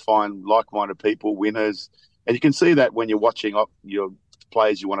try and find like-minded people, winners. And you can see that when you're watching your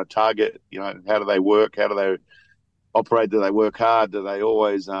players you want to target. How do they work? How do they operate? Do they work hard? Do they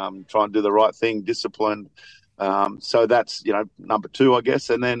always try and do the right thing, disciplined? So that's, number two, I guess.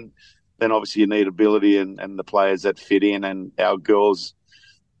 And then obviously you need ability and the players that fit in. And our girls,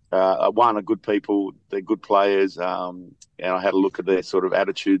 are good people. They're good players. And I had a look at their sort of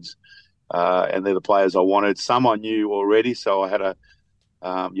attitudes. And they're the players I wanted. Some I knew already, so I had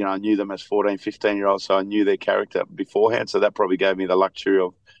I knew them as 14, 15-year-olds, so I knew their character beforehand. So that probably gave me the luxury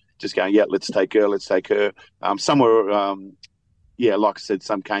of just going, yeah, let's take her. Some were, like I said,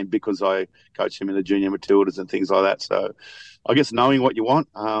 some came because I coached them in the junior Matildas and things like that. So I guess knowing what you want,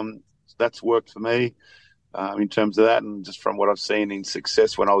 that's worked for me in terms of that. And just from what I've seen in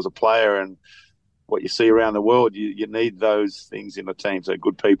success when I was a player and what you see around the world, you need those things in a team. So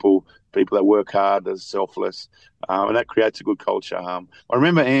good people that work hard, are selfless, and that creates a good culture. I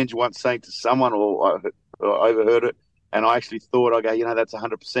remember Ange once saying to someone, or I overheard it, and I actually thought, that's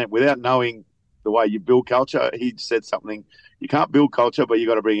 100%. Without knowing the way you build culture, he said something, you can't build culture, but you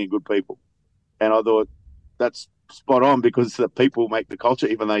got to bring in good people. And I thought that's spot on, because the people make the culture,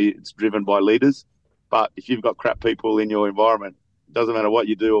 even though it's driven by leaders. But if you've got crap people in your environment, it doesn't matter what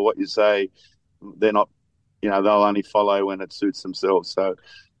you do or what you say, they're not, they'll only follow when it suits themselves. So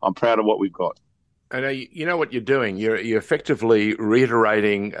I'm proud of what we've got. And you know what you're doing? You're effectively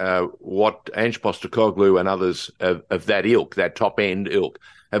reiterating what Ange Postecoglou and others of that ilk, that top-end ilk,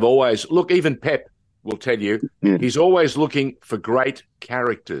 have always... Look, even Pep will tell you, he's always looking for great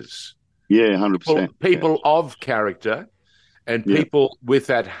characters. Yeah, 100%. People of character and people with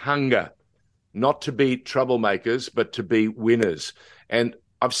that hunger, not to be troublemakers, but to be winners. And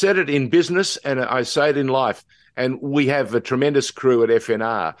I've said it in business and I say it in life, and we have a tremendous crew at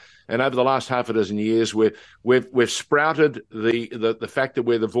FNR. And over the last half a dozen years, we've sprouted the fact that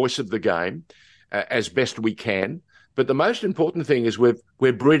we're the voice of the game as best we can. But the most important thing is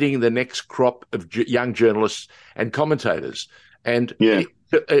we're breeding the next crop of young journalists and commentators. And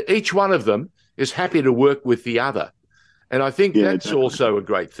each one of them is happy to work with the other. And I think that's also a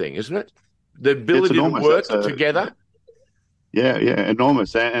great thing, isn't it? The ability to work together. Yeah,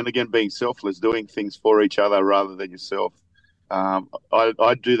 enormous. And again, being selfless, doing things for each other rather than yourself.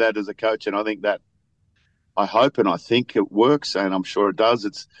 I do that as a coach, and I think that I hope and I think it works, and I'm sure it does.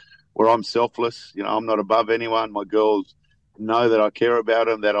 It's where I'm selfless. I'm not above anyone. My girls know that I care about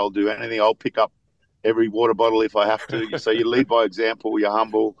them, that I'll do anything. I'll pick up every water bottle if I have to. So you lead by example, you're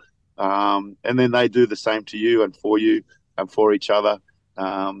humble, and then they do the same to you and for each other.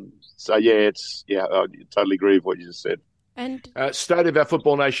 I totally agree with what you just said. And State of our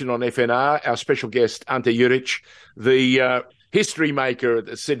Football Nation on FNR, our special guest, Ante Juric, the history maker at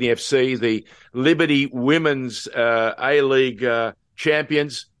the Sydney FC, the Liberty Women's A-League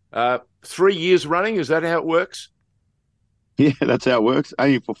champions. 3 years running, is that how it works? Yeah, that's how it works.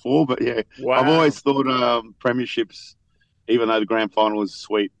 Aiming for 4, but yeah. Wow. I've always thought premierships, even though the grand final was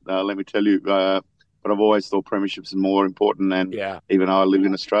sweet, let me tell you, but I've always thought premierships are more important. And even though I live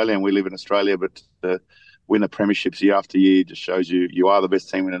in Australia and we live in Australia, but win the premierships year after year just shows you are the best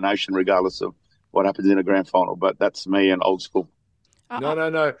team in the nation, regardless of what happens in a grand final. But that's me and old school.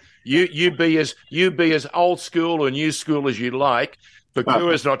 No. You be as old school or new school as you like.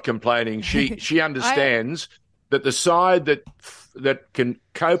 Pokuah's not complaining. She understands that the side that can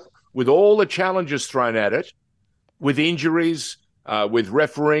cope with all the challenges thrown at it, with injuries, with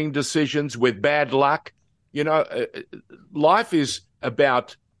refereeing decisions, with bad luck, life is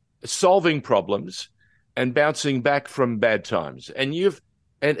about solving problems and bouncing back from bad times. And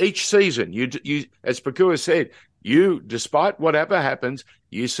each season, you as Pokuah said, despite whatever happens,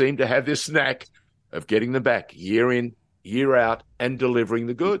 you seem to have this knack of getting them back year in, year out, and delivering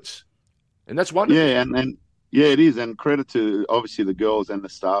the goods. And that's wonderful. Yeah, and it is. And credit to obviously the girls and the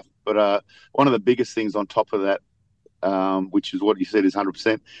staff. But one of the biggest things on top of that, which is what you said is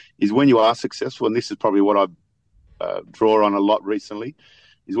 100%, is when you are successful, and this is probably what I draw on a lot recently,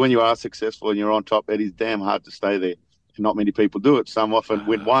 is when you are successful and you're on top, it is damn hard to stay there. Not many people do it. Some often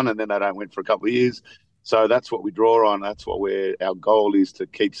win one and then they don't win for a couple of years. So that's what we draw on. That's what our goal is, to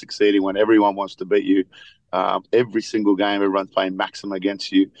keep succeeding when everyone wants to beat you. Every single game, everyone's playing maximum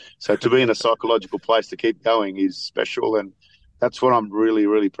against you. So to be in a psychological place to keep going is special. And that's what I'm really,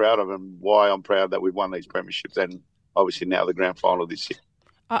 really proud of, and why I'm proud that we've won these premierships and obviously now the grand final this year.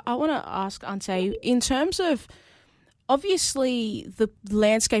 I want to ask, Ante, in terms of Obviously, the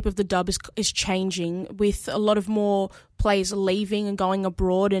landscape of the dub is changing with a lot of more players leaving and going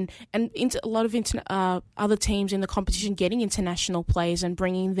abroad, and a lot of other teams in the competition getting international players and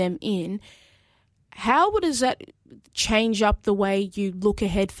bringing them in. How does that change up the way you look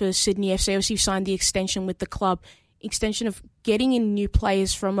ahead for Sydney FC? Obviously, you've signed the extension with the club, extension of getting in new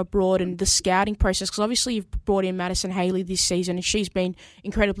players from abroad and the scouting process, because obviously you've brought in Madison Haley this season and she's been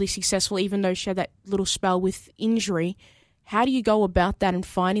incredibly successful even though she had that little spell with injury. How do you go about that and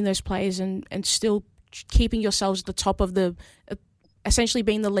finding those players and still keeping yourselves at the top of essentially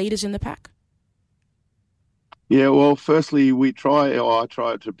being the leaders in the pack? Yeah, well, firstly, I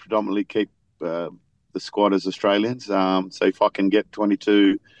try to predominantly keep the squad as Australians. So if I can get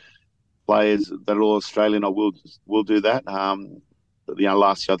 22 players that are all Australian, I will do that.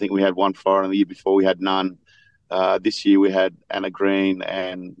 Last year I think we had one foreign, and the year before we had none. This year we had Anna Green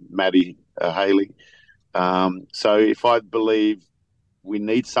and Maddie Haley. So if I believe we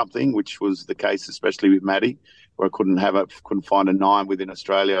need something, which was the case, especially with Maddie, where I couldn't find a 9 within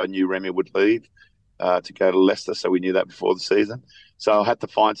Australia, I knew Remy would leave to go to Leicester, so we knew that before the season. So I had to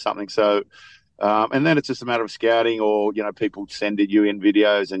find something. So. And then it's just a matter of scouting, or people sending you in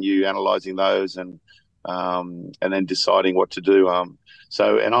videos and you analysing those, and then deciding what to do.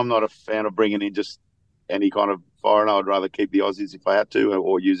 And I'm not a fan of bringing in just any kind of foreigner. I'd rather keep the Aussies if I had to,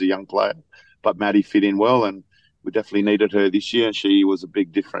 or use a young player. But Maddie fit in well, and we definitely needed her this year, and she was a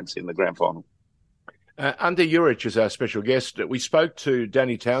big difference in the grand final. Ante Juric is our special guest. We spoke to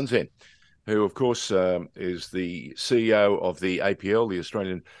Danny Townsend, who, of course, is the CEO of the APL, the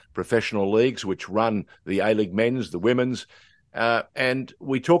Australian Professional Leagues, which run the A-League men's, the women's. And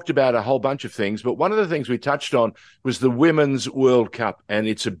we talked about a whole bunch of things, but one of the things we touched on was the Women's World Cup and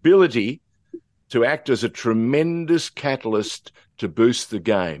its ability to act as a tremendous catalyst to boost the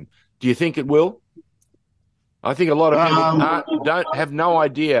game. Do you think it will? I think a lot of people don't have no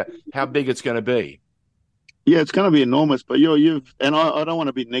idea how big it's going to be. Yeah, it's going to be enormous, but I don't want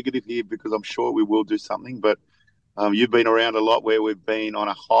to be negative here because I'm sure we will do something, but you've been around a lot where we've been on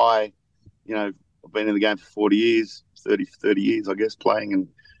a high. I've been in the game for 40 years, 30 years, I guess, playing and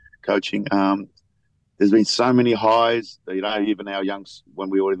coaching. There's been so many highs, even our youngs,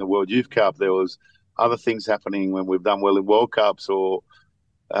 when we were in the World Youth Cup, there was other things happening when we've done well in World Cups, or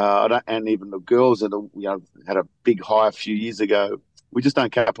and even the girls had a big high a few years ago. We just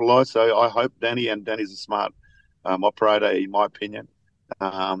don't capitalise. So I hope Danny's a smart operator, in my opinion.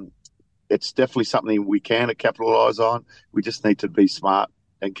 It's definitely something we can capitalise on. We just need to be smart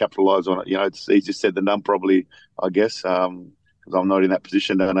and capitalise on it. It's easier said than done, probably, I guess, because I'm not in that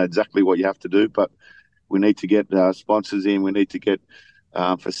position. I don't know exactly what you have to do, but we need to get sponsors in. We need to get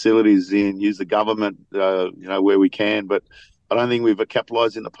facilities in, use the government, where we can. But I don't think we've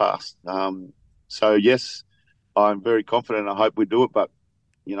capitalised in the past. So, yes, I'm very confident. I hope we do it, but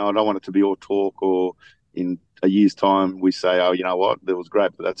I don't want it to be all talk, or in a year's time we say, "Oh, you know what? That was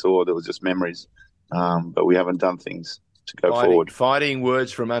great, but that's all. There was just memories." But we haven't done things to go forward. Fighting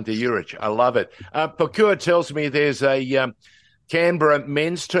words from Ante Juric. I love it. Pokuah tells me there's a Canberra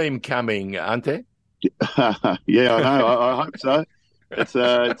men's team coming, Ante. Yeah, I know. I hope so. It's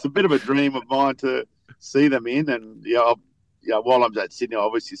a bit of a dream of mine to see them in, and while I'm at Sydney, I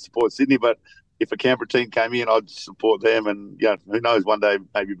obviously support Sydney, but if a Canberra team came in, I'd support them, and who knows, one day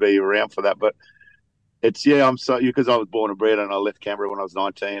maybe be around for that. But I'm so, because I was born and bred, and I left Canberra when I was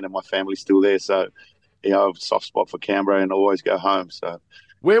 19, and my family's still there, so I have a soft spot for Canberra, and I always go home. So,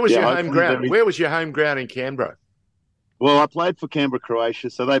 where was your home ground? Where was your home ground in Canberra? Well, I played for Canberra, Croatia,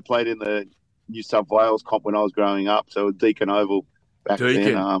 so they played in the New South Wales comp when I was growing up. So Deakin Oval back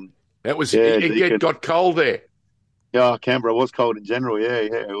then. That was it. Got cold there. Yeah, Canberra was cold in general. Yeah,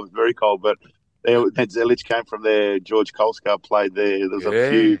 it was very cold, but. Ned Zelic came from there. George Pokuah played there. There's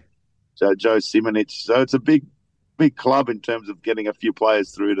a few. So Joe Simonic. So it's a big club in terms of getting a few players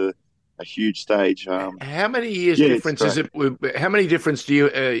through to a huge stage. How many years difference is it? How many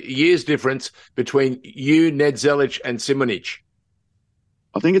years difference between you, Ned Zelic, and Simonic?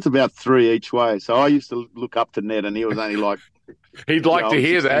 I think it's about 3 each way. So I used to look up to Ned, and he was only like. He'd like to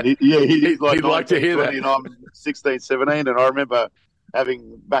hear that. He'd like to hear that. And I'm 16, 17, and I remember.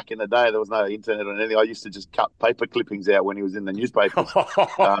 Back in the day, there was no internet or anything. I used to just cut paper clippings out when he was in the newspapers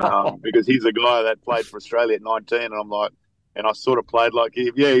because he's a guy that played for Australia at 19, and I'm like, and I sort of played like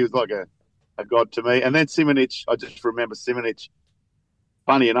him. Yeah, he was like a god to me. And then Simonic, I just remember Simonic.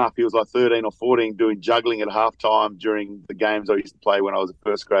 Funny enough, he was like 13 or 14 doing juggling at halftime during the games I used to play when I was in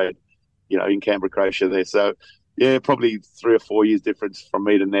first grade, in Canberra, Croatia there. So, yeah, probably 3 or 4 years difference from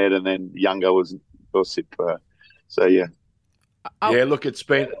me to Ned, and then younger was Gossip. So, yeah. Yeah, look, it's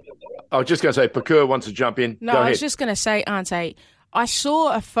been. I was just going to say, Pokuah wants to jump in. No, Go I ahead. was just going to say, Ante, I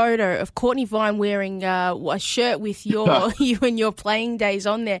saw a photo of Courtney Vine wearing a shirt with you and your playing days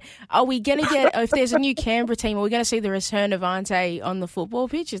on there. Are we going to get, if there's a new Canberra team, are we going to see the return of Ante on the football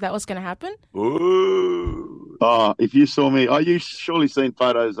pitch? Is that what's going to happen? Ooh. Oh, if you saw me, you've surely seen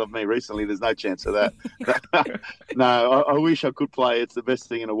photos of me recently. There's no chance of that. No, I wish I could play. It's the best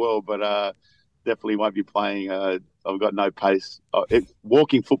thing in the world, but definitely won't be playing. I've got no pace.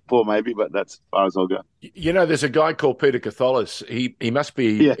 Walking football maybe, but that's as far as I'll go. You know, there's a guy called Peter Catholis. He must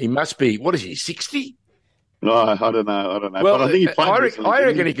be. Yeah. He must be. What is he? 60? No, I don't know. Well, but I think he played recently, I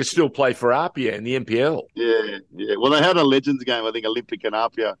reckon he could still play for Apia in the NPL. Yeah. Well, they had a Legends game. I think Olympic and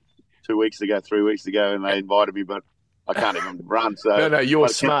Apia 3 weeks ago, and they invited me, but I can't even run. So No, you're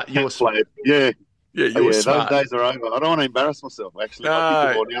smart. You're smart. Yeah. Yeah, you're smart. Those days are over. I don't want to embarrass myself. Actually,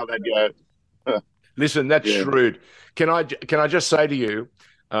 No. Now they'd go. Listen, that's shrewd. Can I just say to you,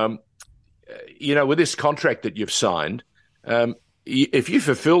 with this contract that you've signed, if you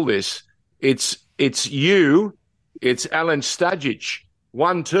fulfil this, it's you, it's Alan Stajic,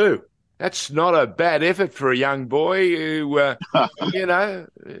 1-2. That's not a bad effort for a young boy who,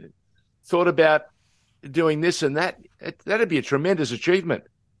 thought about doing this and that. That'd be a tremendous achievement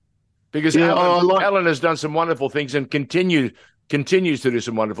because Alan has done some wonderful things and continues to do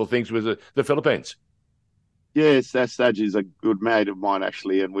some wonderful things with the Philippines. Yes, Saj is a good mate of mine,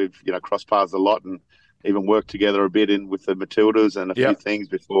 actually, and we've crossed paths a lot and even worked together a bit with the Matildas and a few things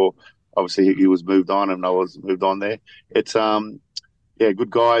before. Obviously, he was moved on and I was moved on there. It's good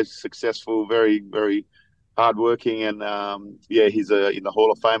guy, successful, very, very hardworking, and he's in the Hall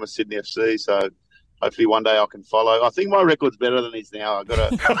of Fame of Sydney FC. So hopefully one day I can follow. I think my record's better than his now. I've got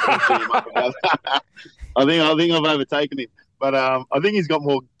to. I think I've overtaken him. But I think he's got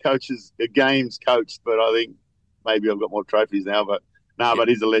more games coached. But I think maybe I've got more trophies now. But but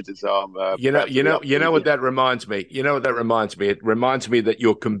he's a legend. So I'm. What that reminds me. You know what that reminds me. It reminds me that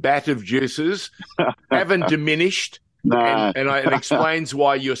your combative juices haven't diminished, and it explains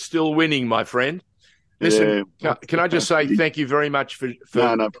why you're still winning, my friend. Listen, can I just say thank you very much for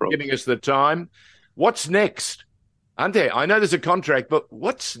giving us the time. What's next, Ante? I know there's a contract, but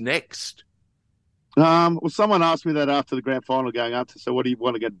what's next? Well, someone asked me that after the grand final going up. So what do you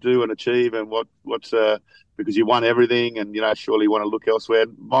want to do and achieve, and what's because you won everything, and surely you want to look elsewhere.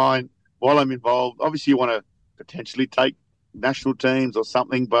 Mine, while I'm involved, obviously you want to potentially take national teams or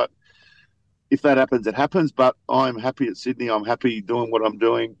something, but if that happens, it happens. But I'm happy at Sydney. I'm happy doing what I'm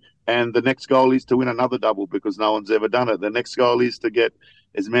doing, and the next goal is to win another double because no one's ever done it. The next goal is to get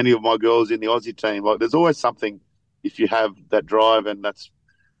as many of my girls in the Aussie team. Like there's always something if you have that drive, and that's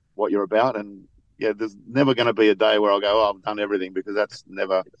what you're about. And there's never going to be a day where I'll go, I've done everything, because that's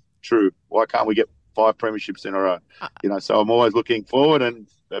never true. Why can't we get 5 premierships in a row? So I'm always looking forward and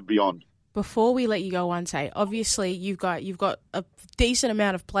beyond. Before we let you go, Ante, obviously you've got a decent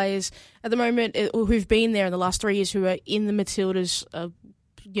amount of players at the moment who've been there in the last 3 years who are in the Matildas,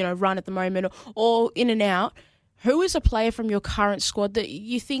 run at the moment or in and out. Who is a player from your current squad that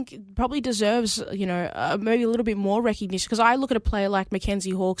you think probably deserves, maybe a little bit more recognition? Because I look at a player like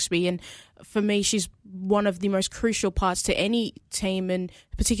Mackenzie Hawkesby, and for me, she's one of the most crucial parts to any team, and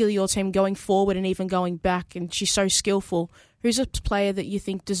particularly your team going forward and even going back, and she's so skillful. Who's a player that you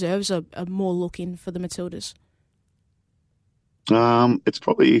think deserves a more look in for the Matildas? It's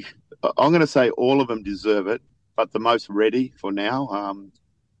probably, I'm going to say all of them deserve it, but the most ready for now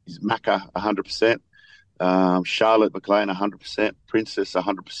is Macca, 100%. Charlotte McLean, 100%. Princess,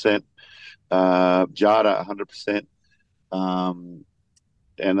 100%. Jada, 100%.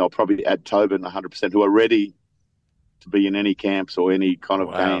 And I'll probably add Tobin, 100%, who are ready to be in any camps or any kind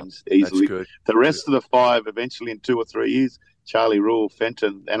of games easily. The rest of the 5, eventually in 2 or 3 years, Charlie Rule,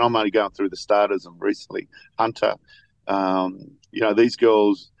 Fenton, and I'm only going through the starters and recently Hunter. These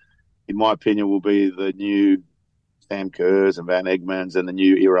girls, in my opinion, will be the new Sam Kerrs and Van Egmans and the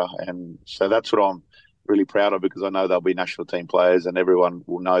new era. And so that's what I'm really proud of, because I know they'll be national team players and everyone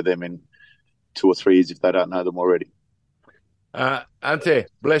will know them in 2 or 3 years if they don't know them already. Ante,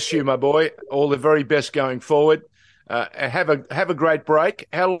 bless you, my boy. All the very best going forward. Have a great break.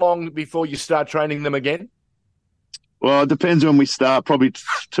 How long before you start training them again? Well, it depends when we start, probably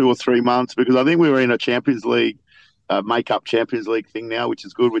 2 or 3 months, because I think we were in a Champions League, make-up Champions League thing now, which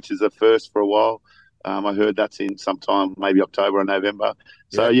is good, which is a first for a while. I heard that's in sometime, maybe October or November.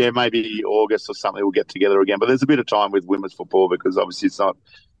 So, maybe August or something we'll get together again. But there's a bit of time with women's football because obviously it's not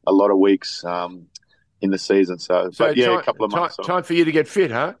a lot of weeks in the season. So a couple of months. Time for you to get fit,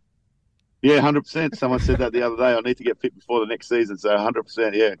 huh? Yeah, 100%. Someone said that the other day. I need to get fit before the next season. So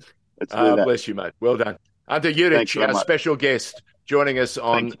 100%, yeah. Let's do that. Bless you, mate. Well done. Ante Juric, our special guest, joining us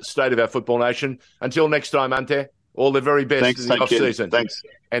on State of Our Football Nation. Until next time, Ante, all the very best in the off-season. Thanks.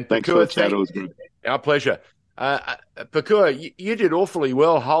 And Thanks Pokuah, for the chat. It was good. Our pleasure. Pokuah, you did awfully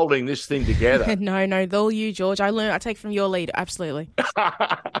well holding this thing together. No, all you, George. I take from your lead, absolutely.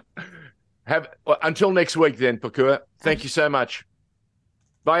 Until next week then, Pokuah. Thank you so much.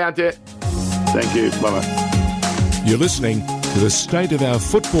 Bye, Ante. Thank you. Bye-bye. You're listening to the State of Our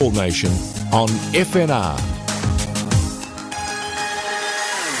Football Nation on FNR.